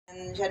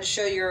and you had to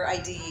show your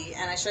ID,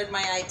 and I showed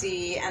my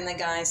ID, and the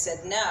guy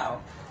said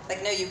no.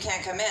 Like, no, you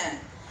can't come in.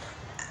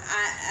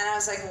 And I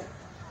was like,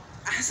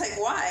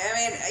 why?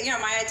 I mean, you know,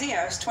 my ID,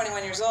 I was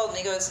 21 years old, and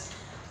he goes,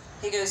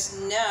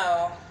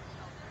 no.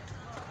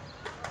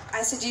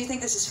 I said, do you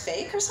think this is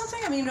fake or something?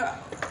 I mean,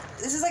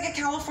 this is like a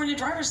California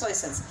driver's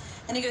license.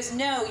 And he goes,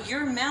 no,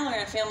 you're Mallory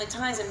on Family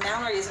Ties, and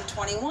Mallory isn't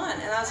 21.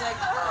 And I was like,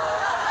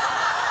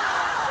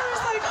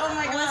 oh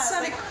my God.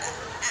 Like,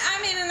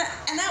 I mean,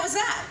 and that was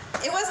that.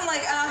 It wasn't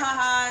like,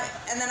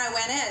 and then I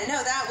went in.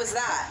 No, that was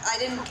that. I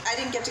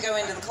didn't get to go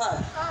into the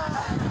club.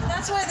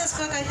 That's why this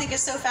book, I think,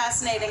 is so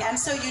fascinating and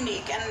so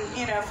unique. And,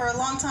 you know, for a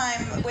long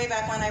time, way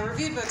back when I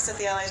reviewed books at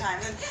the LA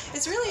Times, and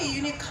it's really a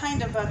unique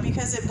kind of book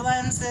because it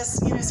blends this,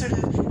 you know, sort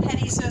of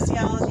heady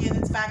sociology, and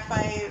it's backed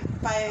by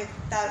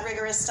that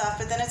rigorous stuff,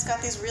 but then it's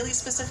got these really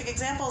specific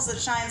examples that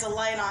shines a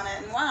light on it,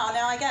 and wow,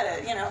 now I get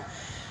it, you know.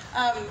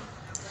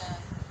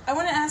 I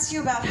want to ask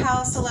you about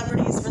how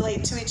celebrities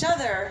relate to each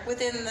other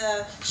within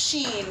the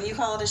sheen. You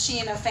call it a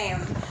sheen of fame.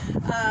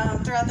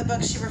 Throughout the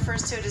book, she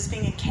refers to it as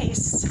being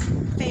encased.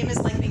 Fame is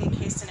like being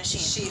encased in a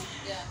sheen. Sheath.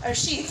 Yeah. Or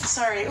sheath,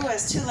 sorry. Ooh,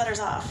 it's 2 letters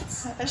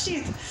off. A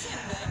sheath.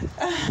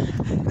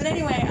 But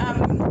anyway,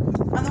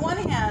 on the one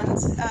hand,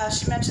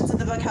 she mentions in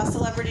the book how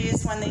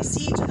celebrities, when they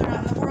see each other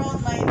out in the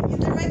world,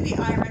 there might be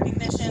eye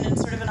recognition and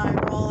sort of an eye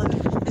roll, and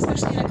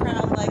especially in a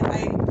crowd like,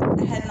 I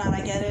head nod,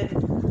 I get it,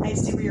 I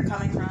see where you're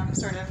coming from,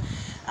 sort of.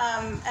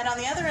 And on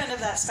the other end of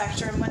that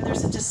spectrum, when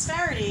there's a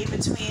disparity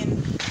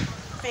between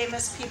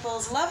famous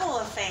people's level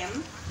of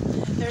fame,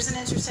 there's an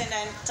interesting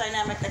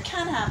dynamic that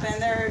can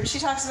happen. She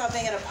talks about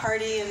being at a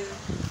party in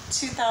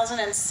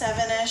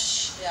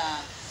 2007-ish.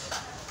 Yeah.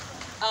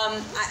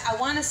 I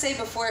want to say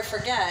before I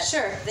forget,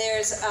 sure.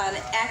 There's an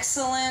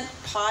excellent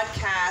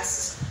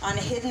podcast on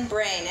Hidden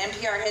Brain,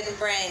 NPR Hidden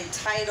Brain,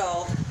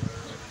 titled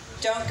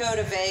Don't Go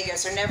to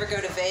Vegas or Never Go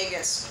to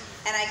Vegas.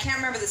 And I can't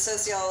remember the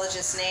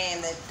sociologist's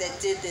name that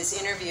did this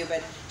interview,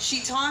 but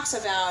she talks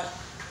about,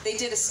 they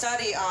did a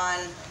study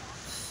on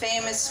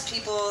famous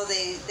people,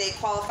 they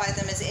qualified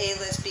them as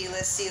A-list,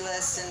 B-list,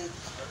 C-list,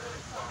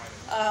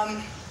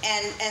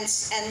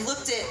 and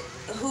looked at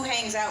who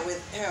hangs out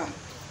with whom.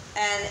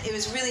 And it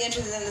was really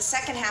interesting. And the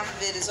second half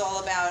of it is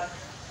all about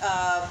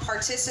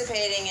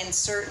participating in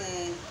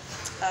certain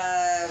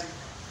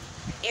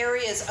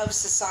areas of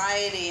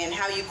society and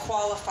how you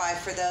qualify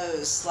for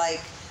those,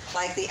 like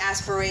the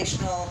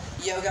aspirational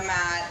yoga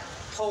mat,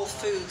 Whole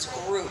Foods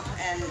group.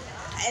 And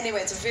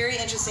anyway, it's a very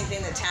interesting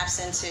thing that taps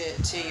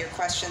into your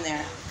question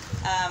there.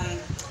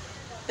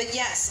 But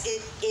yes,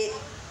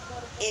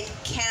 it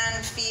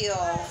can feel,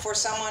 for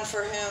someone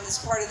for whom this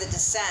is part of the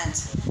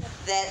descent,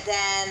 that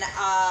then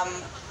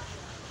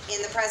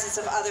in the presence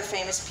of other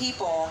famous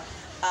people,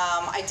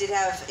 I did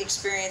have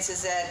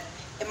experiences that,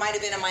 it might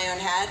have been in my own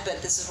head,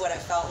 but this is what it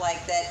felt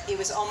like, that it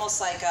was almost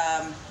like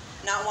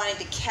not wanting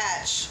to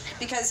catch,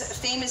 because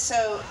fame is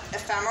so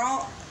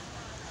ephemeral,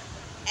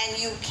 and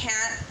you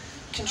can't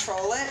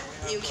control it,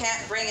 you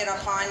can't bring it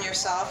upon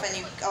yourself, and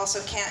you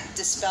also can't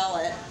dispel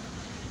it.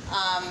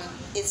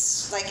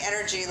 It's like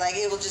energy, like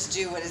it will just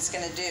do what it's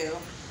going to do.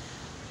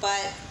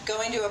 But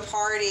going to a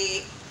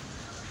party,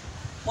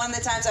 one of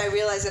the times I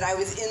realized that I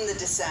was in the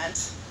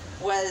descent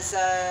was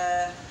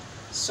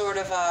sort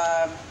of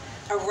a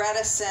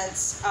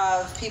reticence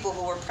of people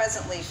who were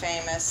presently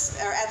famous,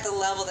 or at the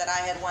level that I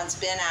had once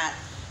been at,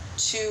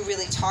 to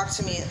really talk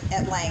to me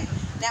at length.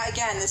 Now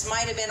again, this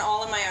might have been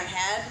all in my own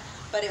head,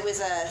 but it was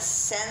a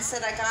sense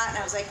that I got, and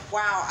I was like,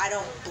 wow, I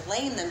don't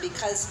blame them,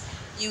 because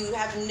you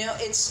have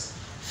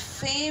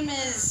fame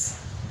is,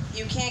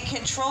 you can't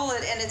control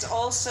it, and it's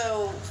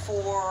also,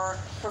 for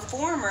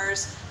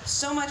performers,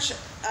 so much,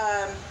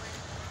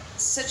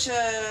 such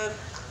a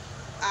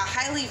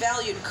highly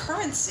valued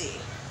currency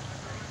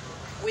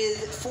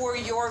for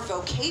your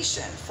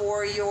vocation,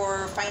 for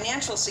your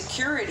financial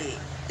security,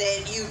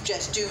 that you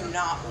just do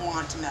not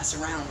want to mess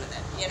around with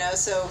it, you know?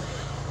 So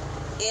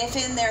if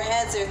in their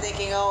heads they're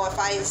thinking, oh, if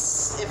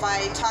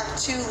I talk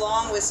too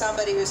long with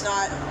somebody who's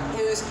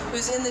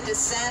in the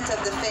descent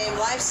of the fame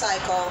life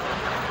cycle,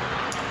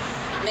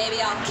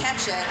 maybe I'll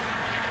catch it.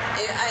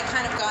 I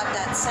kind of got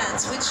that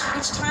sense, which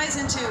ties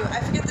into, I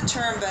forget the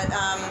term, but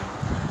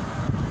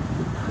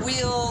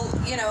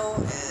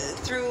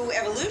through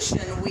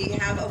evolution, we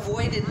have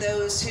avoided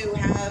those who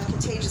have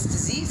contagious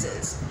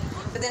diseases.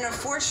 But then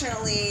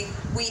unfortunately,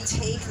 we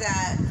take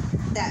that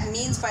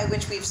means by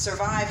which we've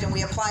survived and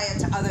we apply it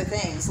to other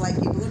things, like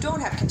people who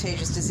don't have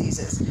contagious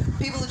diseases,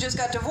 people who just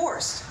got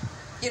divorced.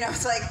 You know,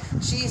 it's like,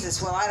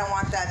 Jesus, well, I don't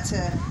want that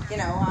to,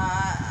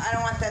 I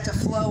don't want that to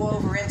flow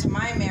over into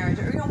my marriage,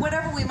 or,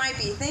 whatever we might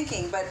be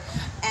thinking, but,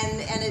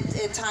 and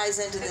it ties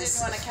into this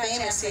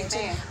famous thing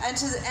too.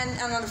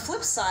 And on the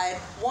flip side,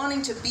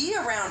 wanting to be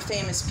around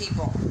famous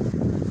people,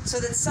 so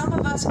that some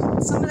of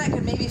that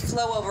could maybe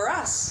flow over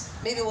us.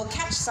 Maybe we'll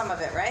catch some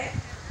of it, right?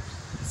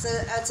 So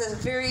it's a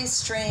very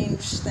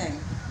strange thing.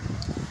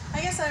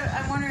 I guess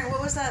I'm wondering,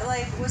 what was that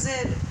like? Was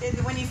it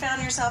when you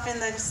found yourself in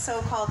the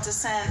so-called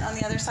descent on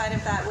the other side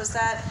of that, was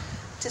that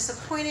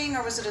disappointing,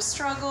 or was it a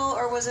struggle,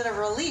 or was it a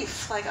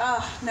relief? Like,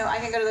 oh no, I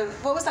can go to the.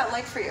 What was that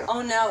like for you?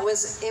 Oh no, it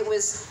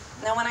was.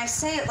 Now when I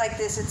say it like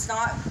this, it's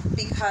not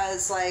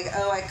because like,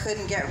 oh, I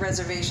couldn't get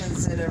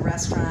reservations at a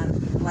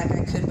restaurant like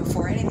I could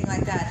before, anything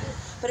like that.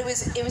 But it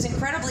was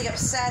incredibly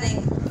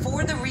upsetting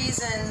for the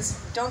reasons.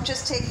 Don't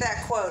just take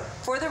that quote.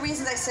 For the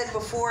reasons I said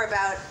before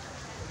about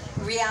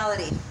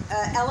reality,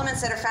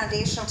 elements that are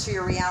foundational to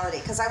your reality.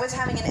 Because I was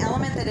having an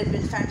element that had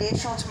been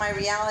foundational to my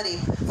reality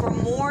for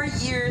more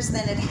years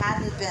than it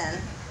hadn't been,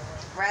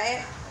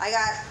 right? I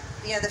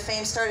got, the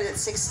fame started at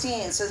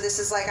 16, so this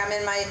is like I'm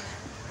in my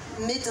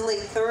mid to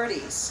late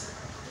 30s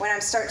when I'm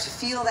starting to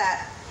feel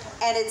that.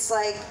 And it's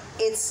like,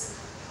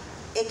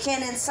 it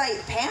can incite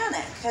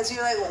panic, because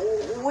you're like,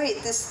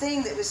 wait, this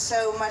thing that was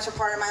so much a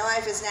part of my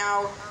life is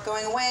now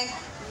going away.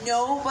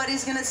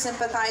 Nobody's going to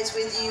sympathize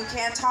with you. You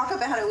can't talk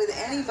about it with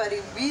anybody,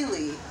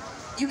 really.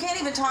 You can't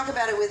even talk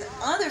about it with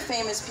other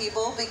famous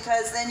people,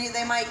 because then you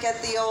might get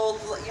the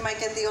old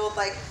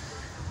like,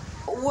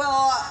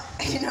 well,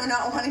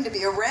 not wanting to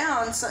be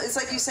around. So it's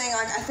like you saying,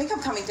 like, I think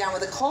I'm coming down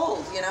with a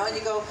cold, and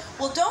you go,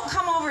 well, don't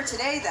come over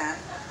today then.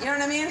 You know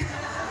what I mean?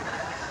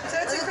 So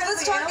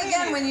let's talk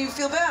again when you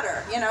feel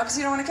better, because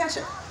you don't want to catch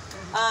it.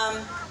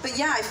 But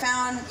yeah, I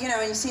found,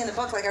 and you see in the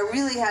book, like I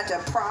really had to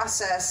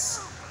process.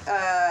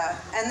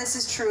 And this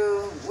is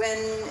true when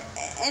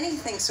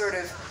anything sort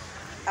of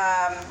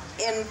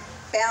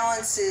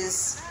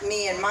imbalances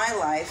me in my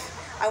life.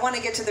 I want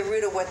to get to the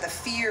root of what the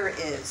fear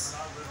is,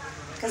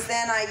 because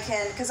then I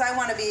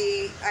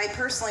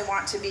personally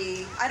want to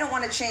be, I don't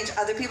want to change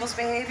other people's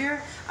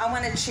behavior. I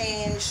want to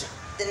change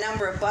the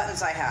number of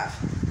buttons I have,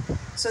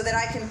 so that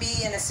I can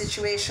be in a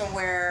situation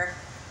where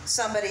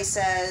somebody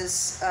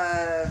says,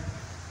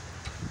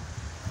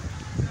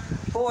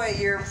 boy,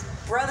 your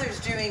brother's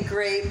doing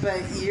great, but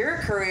your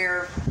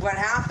career, what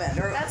happened?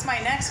 Or that's my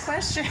next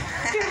question.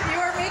 You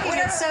are making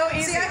it so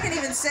easy. See, I can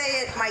even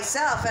say it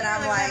myself, and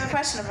I'm like, I have a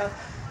question about.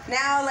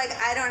 Now, like,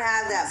 I don't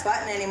have that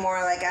button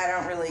anymore. Like, I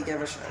don't really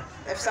give a shit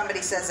if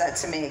somebody says that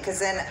to me, because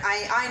then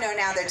I know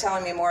now they're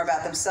telling me more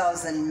about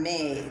themselves than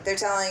me. They're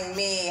telling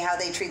me how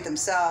they treat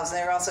themselves, and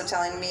they're also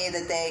telling me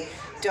that they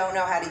don't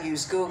know how to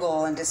use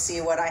Google and to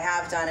see what I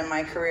have done in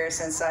my career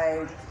since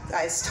I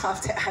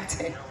stopped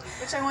acting.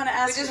 Which I want to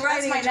ask. Which is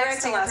writing, and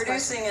directing, and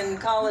producing in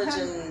college,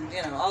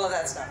 and all of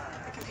that stuff.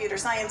 The computer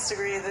science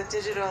degree, the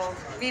digital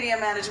media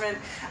management.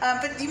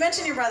 But you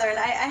mentioned your brother, and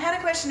I had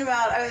a question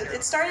about.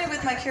 It started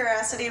with my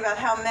curiosity about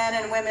how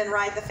men and women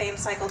ride the fame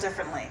cycle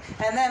differently,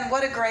 and then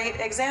what a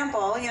great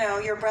example.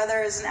 Your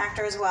brother is an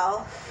actor as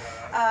well,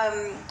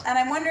 and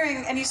I'm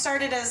wondering. And you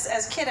started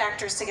as kid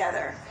actors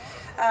together.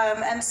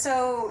 And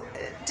so,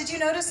 did you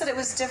notice that it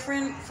was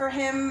different for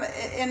him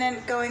in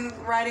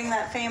riding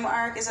that fame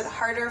arc? Is it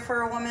harder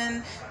for a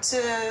woman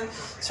to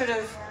sort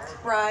of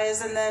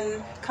rise and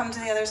then come to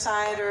the other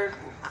side, or?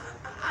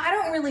 I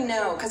don't really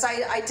know, because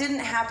I didn't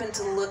happen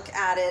to look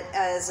at it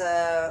as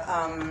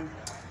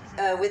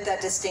with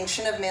that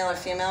distinction of male or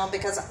female,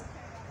 because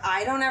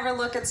I don't ever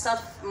look at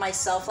stuff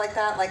myself like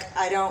that. Like,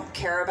 I don't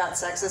care about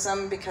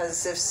sexism,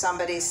 because if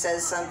somebody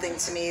says something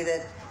to me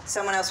that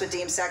someone else would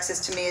deem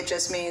sexist, to me it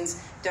just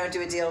means don't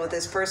do a deal with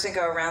this person,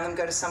 go around them,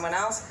 go to someone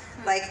else.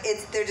 Like,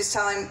 they're just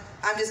telling,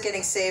 I'm just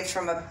getting saved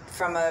from a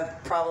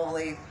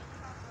probably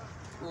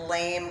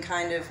lame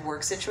kind of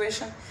work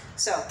situation.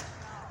 So,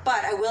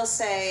 but I will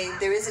say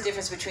there is a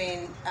difference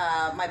between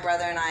my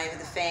brother and I with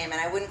the fame, and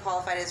I wouldn't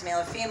qualify it as male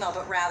or female,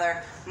 but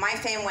rather my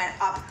fame went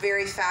up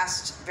very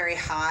fast, very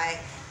high,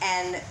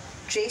 and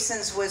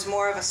Jason's was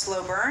more of a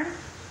slow burn.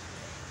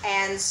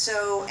 And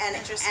so,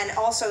 and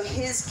also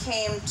his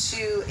came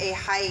to a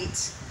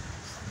height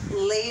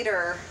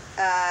later,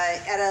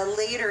 at a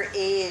later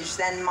age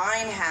than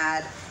mine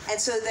had, and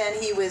so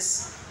then he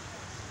was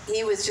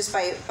just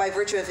by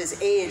virtue of his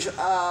age in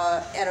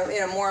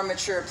a more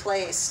mature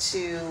place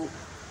to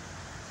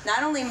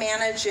not only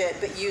manage it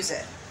but use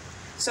it.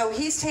 So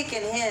he's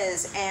taken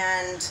his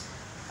and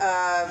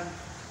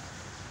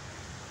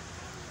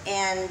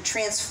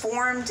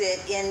transformed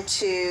it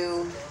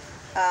into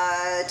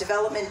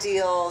development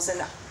deals,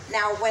 and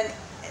now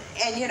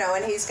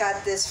and he's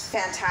got this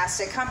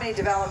fantastic company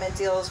development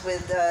deals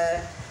with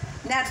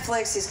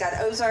Netflix. He's got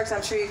Ozarks,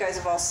 I'm sure you guys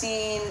have all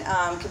seen.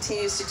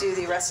 Continues to do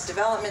the Arrested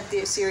Development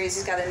series.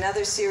 He's got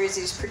another series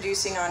he's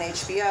producing on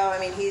HBO. I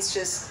mean, he's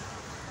just,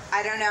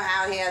 I don't know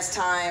how he has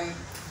time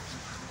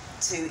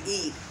to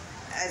eat.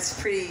 It's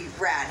pretty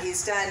rad.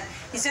 He's done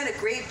a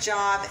great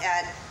job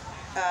at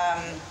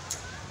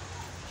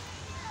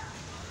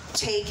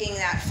taking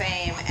that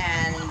fame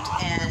and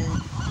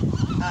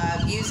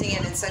using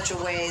it in such a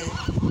way,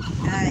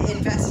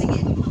 investing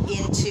it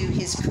into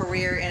his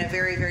career in a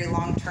very, very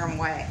long-term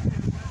way.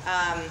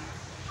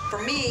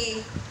 For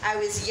me, I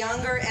was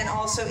younger, and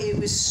also it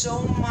was so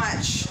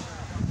much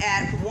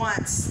at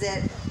once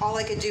that all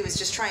I could do was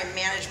just try and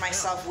manage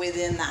myself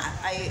within that.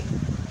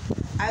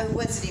 I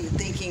wasn't even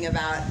thinking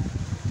about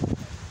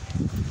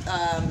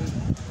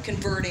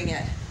converting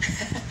it.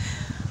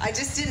 I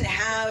just didn't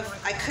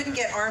have, I couldn't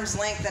get arm's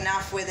length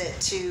enough with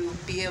it to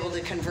be able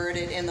to convert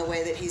it in the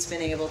way that he's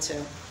been able to.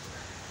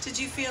 Did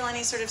you feel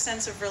any sort of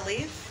sense of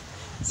relief?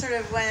 Sort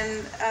of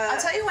when... I'll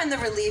tell you when the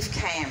relief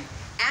came.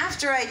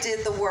 After I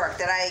did the work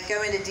that I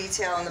go into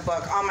detail in the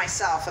book on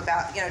myself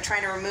about,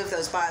 trying to remove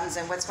those buttons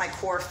and what's my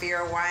core fear,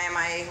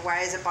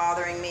 why is it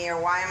bothering me, or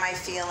why am I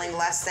feeling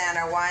less than,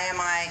 or why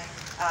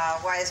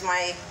is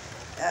my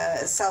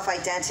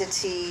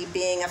self-identity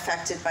being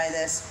affected by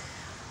this?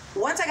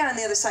 Once I got on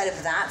the other side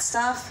of that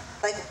stuff,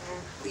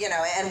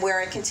 and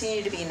where I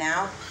continue to be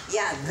now,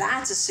 yeah,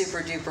 that's a super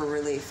duper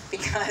relief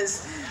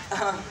because,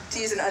 to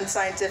use an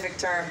unscientific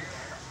term,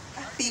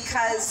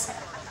 because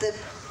the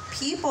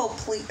people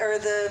pleasing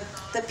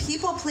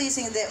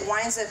that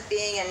winds up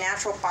being a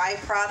natural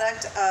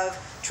byproduct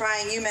of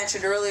trying. You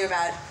mentioned earlier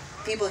about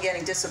people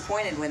getting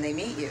disappointed when they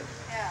meet you.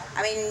 Yeah.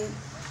 I mean,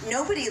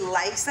 nobody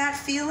likes that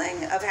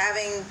feeling of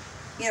having,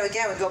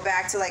 again, we go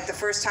back to the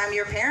first time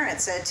your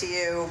parents said to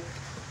you,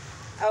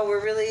 oh,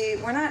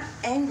 we're not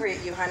angry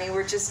at you, honey,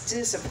 we're just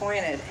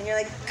disappointed. And you're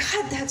like,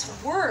 God, that's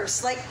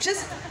worse.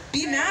 Just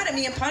be mad at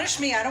me and punish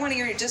me. I don't want to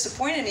hear you're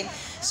disappointed in me.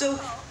 So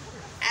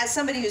as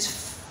somebody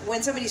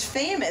when somebody's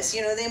famous,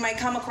 they might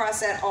come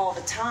across that all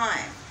the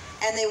time.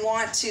 And they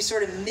want to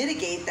sort of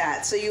mitigate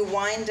that. So you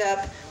wind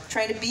up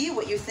trying to be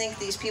what you think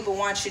these people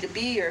want you to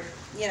be, or,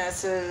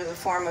 it's a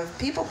form of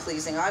people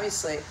pleasing,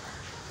 obviously.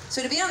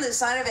 So to be on the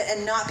side of it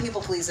and not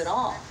people please at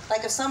all.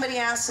 If somebody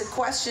asks a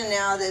question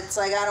now that's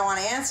I don't want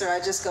to answer,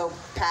 I just go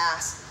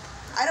pass.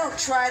 I don't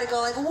try to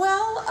go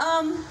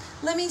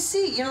let me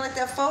see.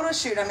 That photo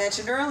shoot I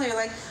mentioned earlier,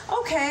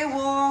 okay,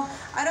 well,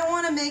 I don't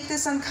want to make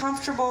this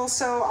uncomfortable,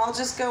 so I'll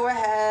just go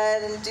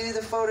ahead and do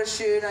the photo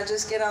shoot. I'll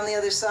just get on the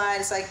other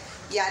side. It's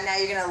yeah, now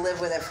you're going to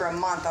live with it for a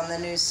month on the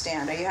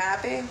newsstand. Are you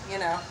happy?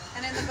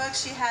 And in the book,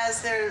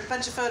 there are a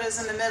bunch of photos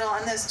in the middle,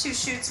 and those two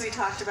shoots we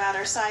talked about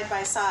are side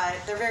by side.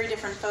 They're very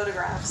different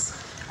photographs.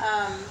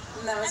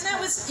 And that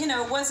was,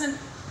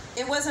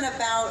 it wasn't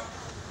about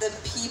the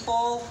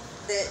people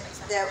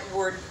that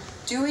were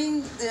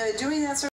doing that sort of